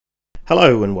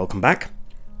Hello and welcome back.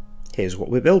 Here's what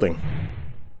we're building.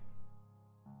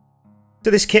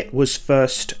 So this kit was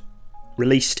first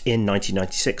released in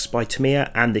 1996 by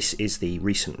Tamiya, and this is the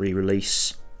recent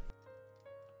re-release.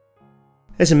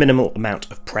 There's a minimal amount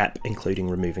of prep, including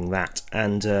removing that,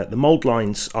 and the mould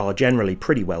lines are generally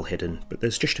pretty well hidden, but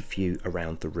there's just a few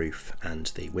around the roof and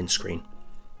the windscreen.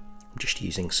 I'm just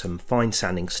using some fine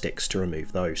sanding sticks to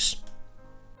remove those.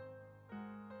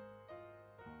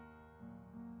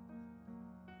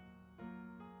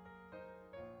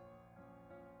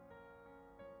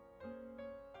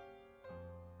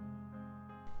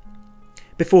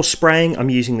 Before spraying, I'm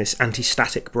using this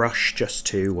anti-static brush just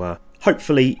to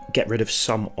hopefully get rid of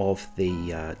some of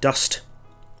the dust.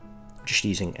 I'm just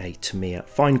using a Tamiya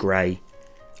fine grey,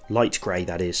 light grey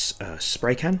that is,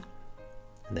 spray can.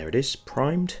 And there it is,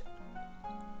 primed.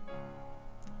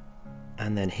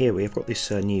 And then here we've got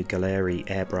this new Gallery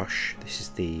airbrush. This is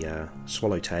the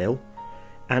swallowtail.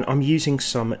 And I'm using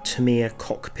some Tamiya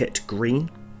cockpit green.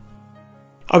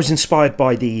 I was inspired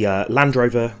by the Land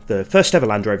Rover, the first ever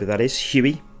Land Rover that is,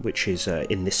 Huey, which is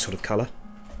in this sort of colour.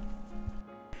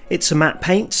 It's a matte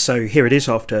paint, so here it is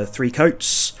after 3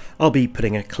 coats. I'll be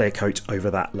putting a clear coat over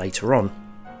that later on.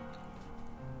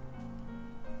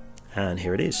 And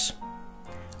here it is.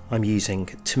 I'm using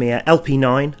Tamiya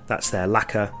LP9, that's their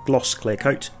lacquer gloss clear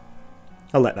coat.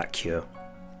 I'll let that cure.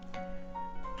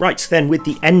 Right, then with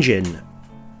the engine.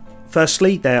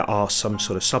 Firstly, there are some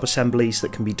sort of sub-assemblies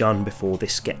that can be done before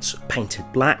this gets painted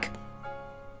black.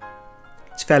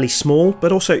 It's fairly small,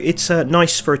 but also it's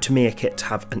nice for a Tamiya kit to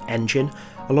have an engine.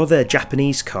 A lot of their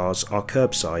Japanese cars are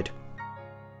curbside.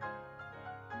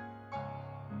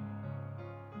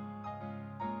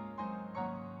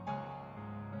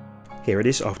 Here it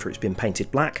is after it's been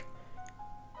painted black.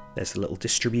 There's the little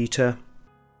distributor.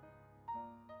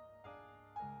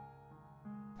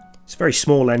 It's a very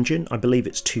small engine, I believe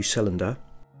it's 2-cylinder.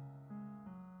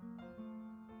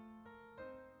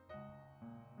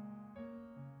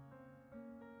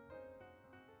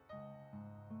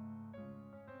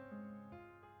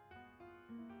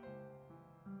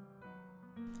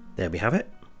 There we have it.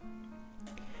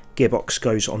 Gearbox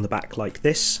goes on the back like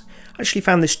this. I actually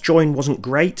found this join wasn't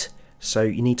great, so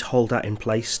you need to hold that in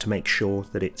place to make sure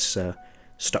that it's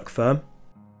stuck firm.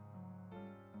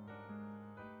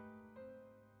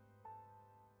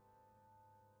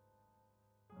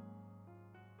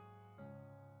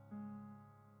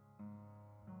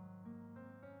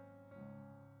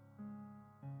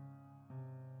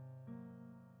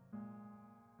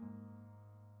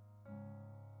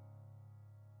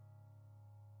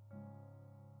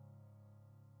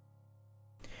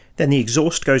 Then the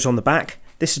exhaust goes on the back.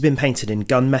 This has been painted in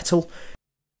gunmetal.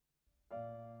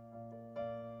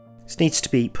 This needs to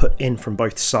be put in from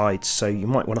both sides, so you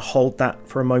might want to hold that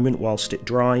for a moment whilst it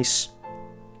dries.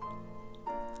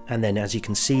 And then as you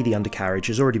can see, the undercarriage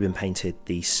has already been painted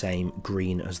the same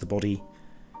green as the body,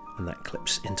 and that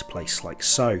clips into place like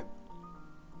so.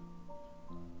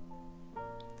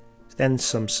 Then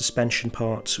some suspension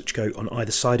parts which go on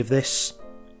either side of this.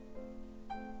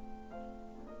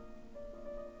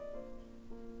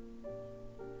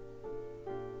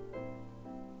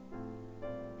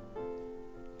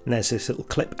 And there's this little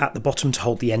clip at the bottom to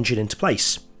hold the engine into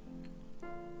place.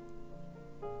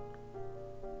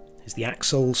 There's the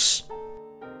axles.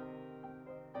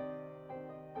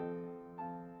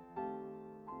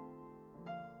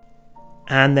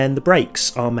 And then the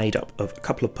brakes are made up of a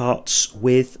couple of parts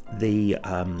with the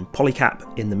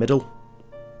polycap in the middle.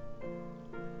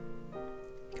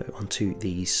 Go onto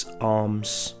these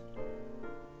arms.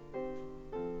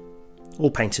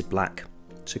 All painted black,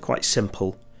 so quite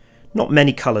simple. Not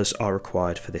many colours are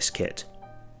required for this kit.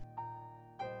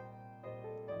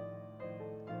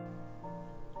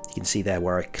 You can see there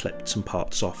where I clipped some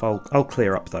parts off. I'll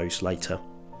clear up those later.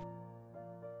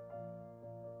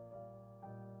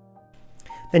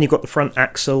 Then you've got the front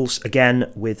axles,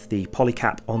 again with the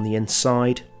polycap on the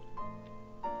inside.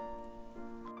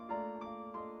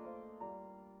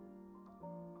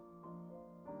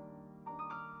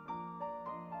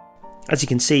 As you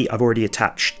can see, I've already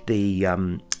attached the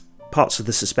parts of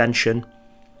the suspension,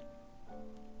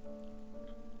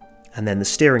 and then the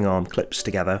steering arm clips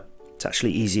together. It's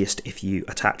actually easiest if you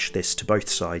attach this to both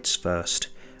sides first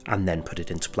and then put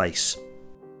it into place.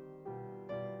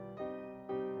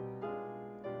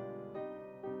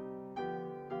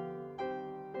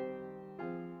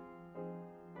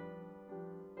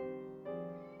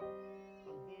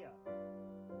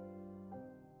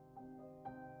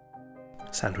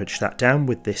 Sandwich that down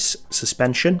with this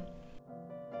suspension.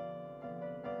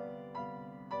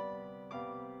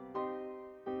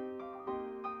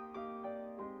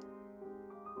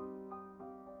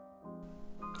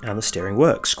 And the steering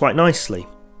works quite nicely.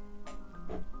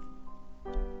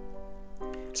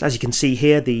 So as you can see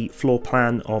here, the floor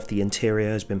plan of the interior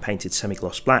has been painted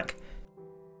semi-gloss black.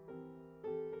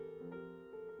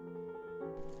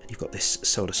 And you've got this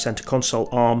sort of centre console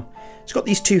arm. It's got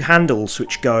these two handles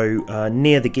which go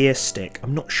near the gear stick.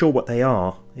 I'm not sure what they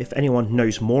are. If anyone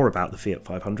knows more about the Fiat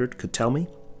 500 could tell me,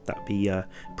 that would be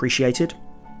appreciated.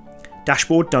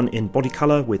 Dashboard done in body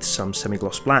colour with some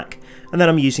semi-gloss black, and then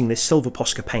I'm using this silver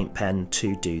Posca paint pen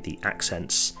to do the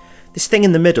accents. This thing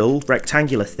in the middle,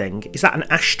 rectangular thing, is that an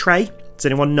ashtray? Does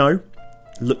anyone know?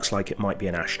 Looks like it might be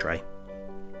an ashtray.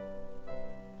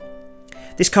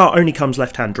 This car only comes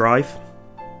left-hand drive.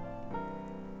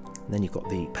 And then you've got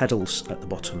the pedals at the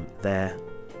bottom there.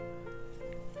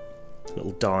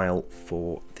 Little dial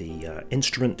for the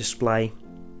instrument display.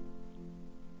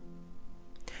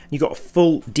 You've got a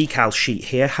full decal sheet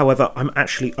here, however I'm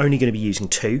actually only going to be using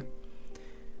two.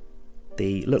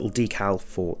 The little decal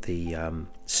for the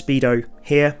speedo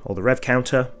here, or the rev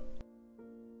counter.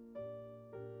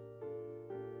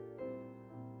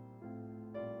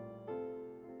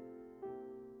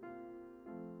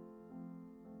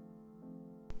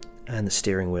 And the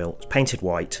steering wheel is painted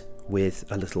white with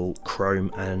a little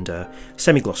chrome and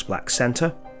semi-gloss black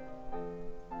centre.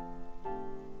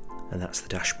 And that's the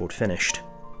dashboard finished.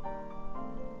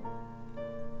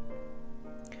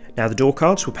 Now the door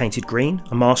cards were painted green.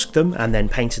 I masked them and then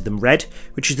painted them red,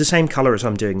 which is the same colour as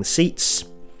I'm doing the seats.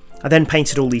 I then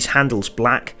painted all these handles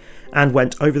black and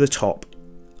went over the top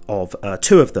of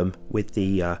two of them with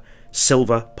the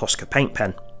silver Posca paint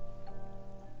pen.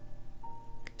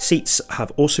 Seats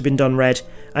have also been done red,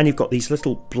 and you've got these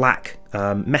little black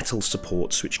metal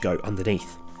supports which go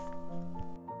underneath.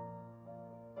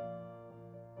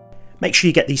 Make sure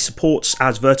you get these supports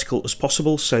as vertical as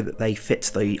possible so that they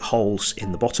fit the holes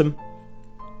in the bottom.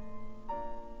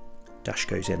 Dash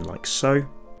goes in like so.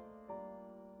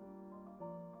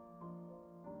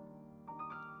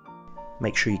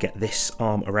 Make sure you get this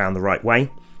arm around the right way.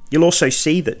 You'll also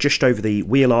see that just over the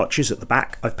wheel arches at the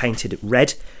back I've painted it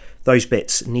red. Those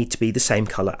bits need to be the same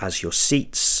colour as your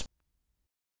seats.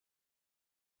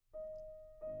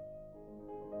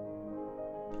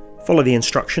 Follow the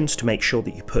instructions to make sure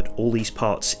that you put all these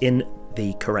parts in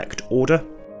the correct order.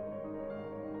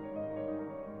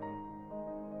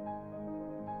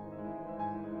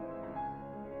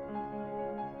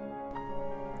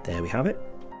 There we have it.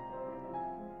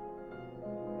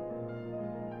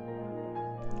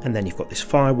 And then you've got this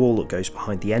firewall that goes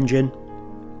behind the engine.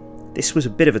 This was a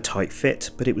bit of a tight fit,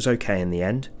 but it was okay in the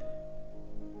end.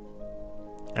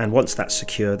 And once that's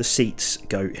secure, the seats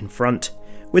go in front,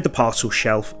 with the parcel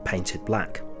shelf painted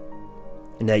black.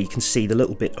 And there you can see the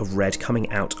little bit of red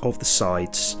coming out of the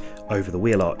sides over the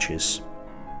wheel arches.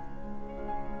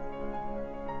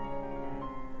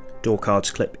 Door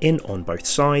cards clip in on both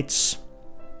sides.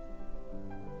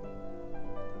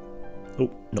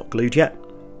 Oh, not glued yet.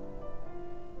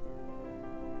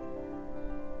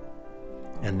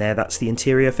 And there, that's the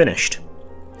interior finished.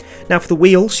 Now for the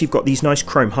wheels, you've got these nice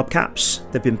chrome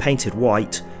hubcaps. They've been painted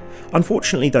white.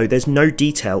 Unfortunately though, there's no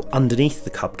detail underneath the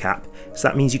hubcap, so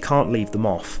that means you can't leave them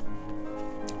off.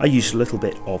 I used a little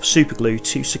bit of super glue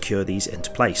to secure these into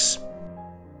place.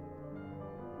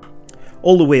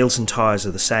 All the wheels and tyres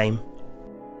are the same.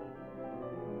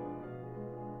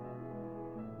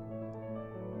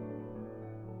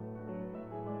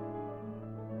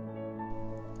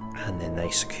 And then they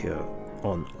secure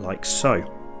on like so.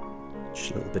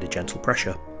 Just a little bit of gentle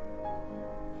pressure.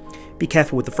 Be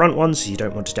careful with the front ones as you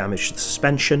don't want to damage the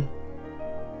suspension.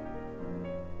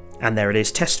 And there it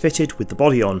is, test fitted with the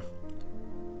body on.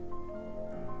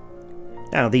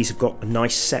 Now these have got a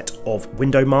nice set of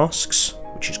window masks,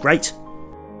 which is great.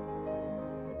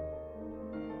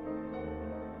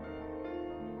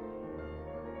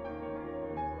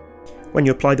 When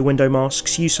you apply the window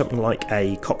masks, use something like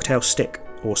a cocktail stick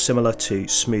or similar to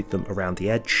smooth them around the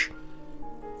edge.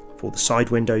 For the side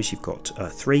windows you've got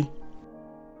 3.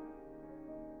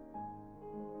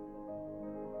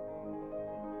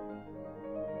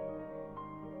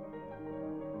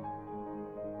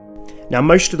 Now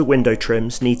most of the window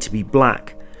trims need to be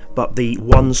black, but the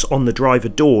ones on the driver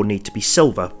door need to be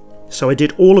silver. So I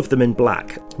did all of them in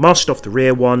black, masked off the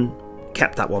rear one,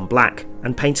 kept that one black,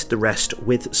 and painted the rest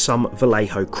with some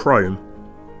Vallejo chrome.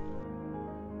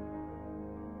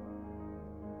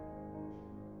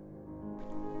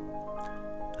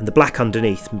 And the black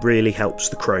underneath really helps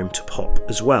the chrome to pop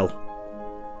as well.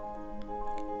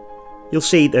 You'll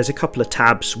see there's a couple of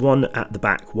tabs, one at the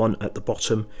back, one at the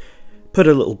bottom. Put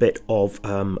a little bit of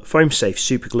foam safe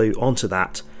super glue onto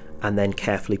that and then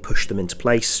carefully push them into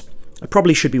place. I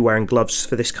probably should be wearing gloves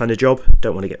for this kind of job,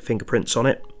 don't want to get fingerprints on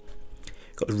it.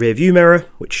 Got the rear view mirror,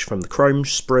 which is from the chrome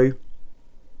sprue.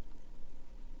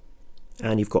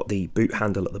 And you've got the boot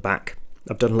handle at the back.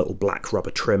 I've done a little black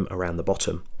rubber trim around the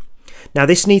bottom. Now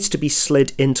this needs to be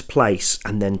slid into place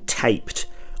and then taped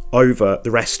over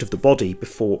the rest of the body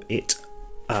before it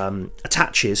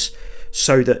attaches,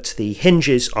 so that the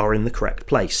hinges are in the correct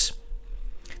place.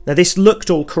 Now this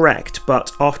looked all correct,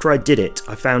 but after I did it,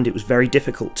 I found it was very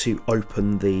difficult to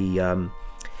open the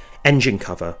engine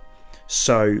cover.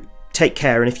 So take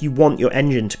care, and if you want your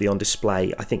engine to be on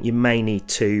display, I think you may need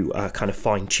to kind of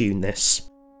fine tune this.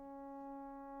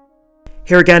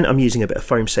 Here again, I'm using a bit of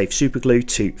foam safe super glue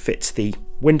to fit the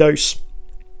windows.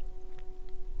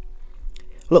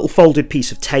 A little folded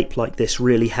piece of tape like this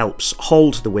really helps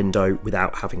hold the window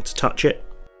without having to touch it.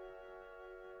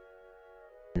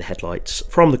 And the headlights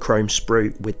from the chrome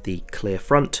sprue with the clear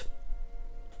front.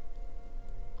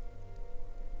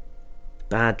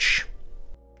 Badge.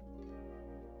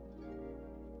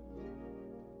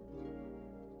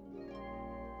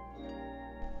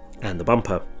 And the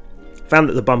bumper. Found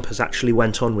that the bumpers actually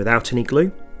went on without any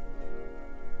glue.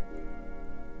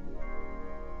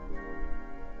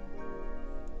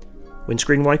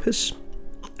 Windscreen wipers.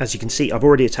 As you can see, I've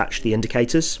already attached the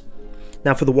indicators.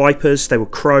 Now for the wipers, they were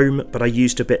chrome, but I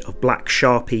used a bit of black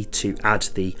Sharpie to add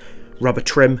the rubber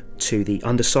trim to the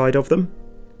underside of them.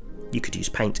 You could use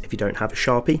paint if you don't have a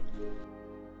Sharpie.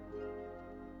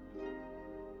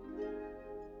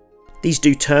 These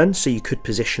do turn, so you could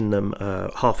position them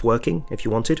half working if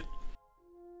you wanted.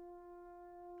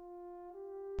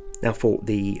 Now for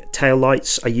the tail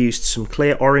lights, I used some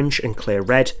clear orange and clear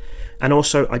red, and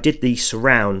also I did the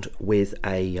surround with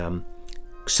a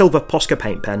silver Posca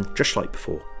paint pen, just like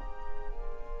before.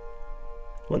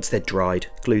 Once they're dried,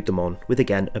 glued them on with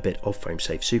again a bit of foam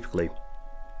safe super glue.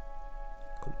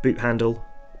 Got the boot handle,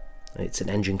 it's an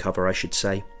engine cover I should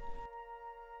say.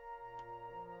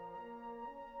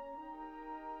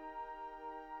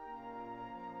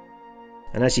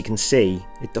 And as you can see,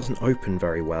 it doesn't open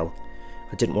very well.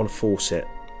 I didn't want to force it.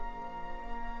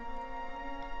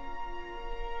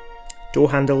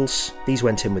 Door handles, these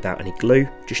went in without any glue,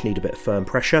 just need a bit of firm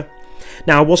pressure.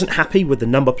 Now I wasn't happy with the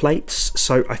number plates,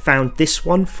 so I found this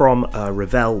one from a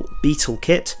Revell Beetle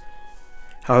kit.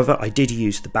 However, I did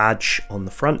use the badge on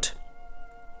the front.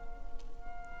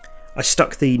 I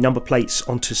stuck the number plates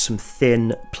onto some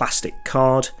thin plastic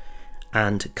card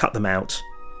and cut them out.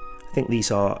 I think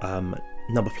these are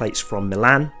number plates from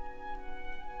Milan.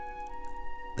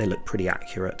 They look pretty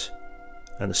accurate,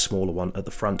 and a smaller one at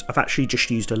the front. I've actually just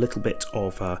used a little bit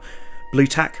of blue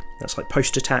tack, that's like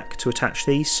poster tack, to attach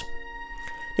these.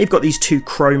 You've got these two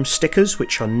chrome stickers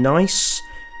which are nice.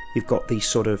 You've got the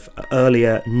sort of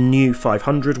earlier new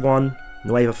 500 one,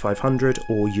 Nueva 500,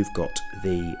 or you've got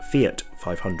the Fiat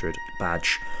 500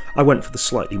 badge. I went for the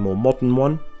slightly more modern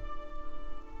one,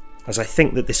 as I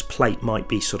think that this plate might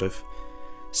be sort of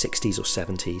 60s or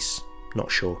 70s, not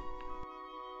sure.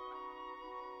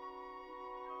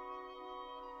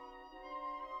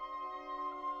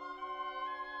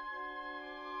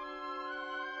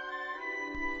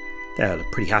 Yeah, I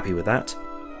look pretty happy with that.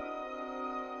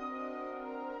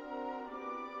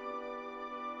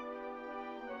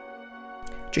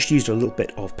 Just used a little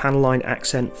bit of panel line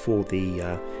accent for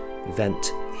the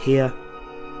vent here.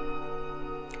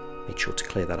 Made sure to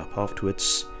clear that up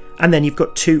afterwards. And then you've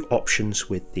got two options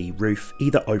with the roof,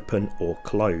 either open or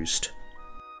closed.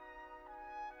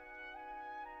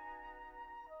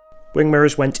 Wing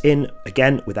mirrors went in,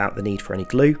 again, without the need for any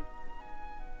glue.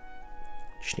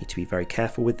 Just need to be very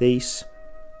careful with these.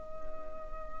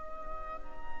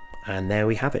 And there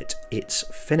we have it, it's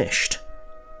finished.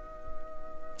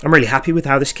 I'm really happy with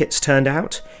how this kit's turned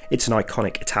out. It's an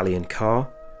iconic Italian car.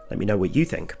 Let me know what you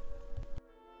think.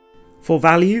 For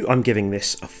value, I'm giving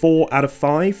this a 4 out of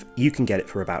 5. You can get it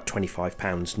for about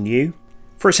 £25 new.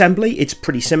 For assembly, it's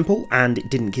pretty simple and it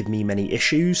didn't give me many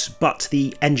issues, but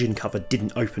the engine cover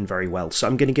didn't open very well, so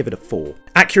I'm going to give it a 4.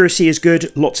 Accuracy is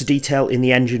good, lots of detail in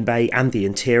the engine bay and the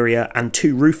interior, and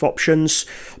 2 roof options,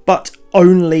 but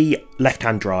only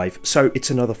left-hand drive, so it's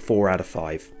another 4 out of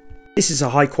 5. This is a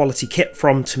high quality kit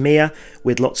from Tamiya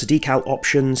with lots of decal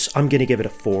options. I'm going to give it a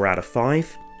 4 out of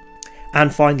 5.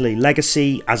 And finally,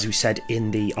 legacy, as we said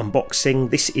in the unboxing,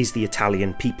 this is the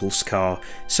Italian people's car,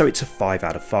 so it's a 5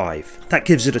 out of 5. That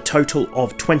gives it a total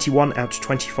of 21 out of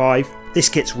 25. This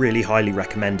kit's really highly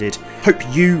recommended. Hope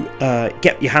you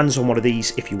get your hands on one of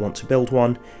these if you want to build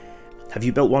one. Have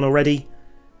you built one already?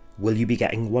 Will you be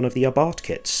getting one of the Abarth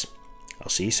kits? I'll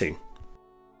see you soon.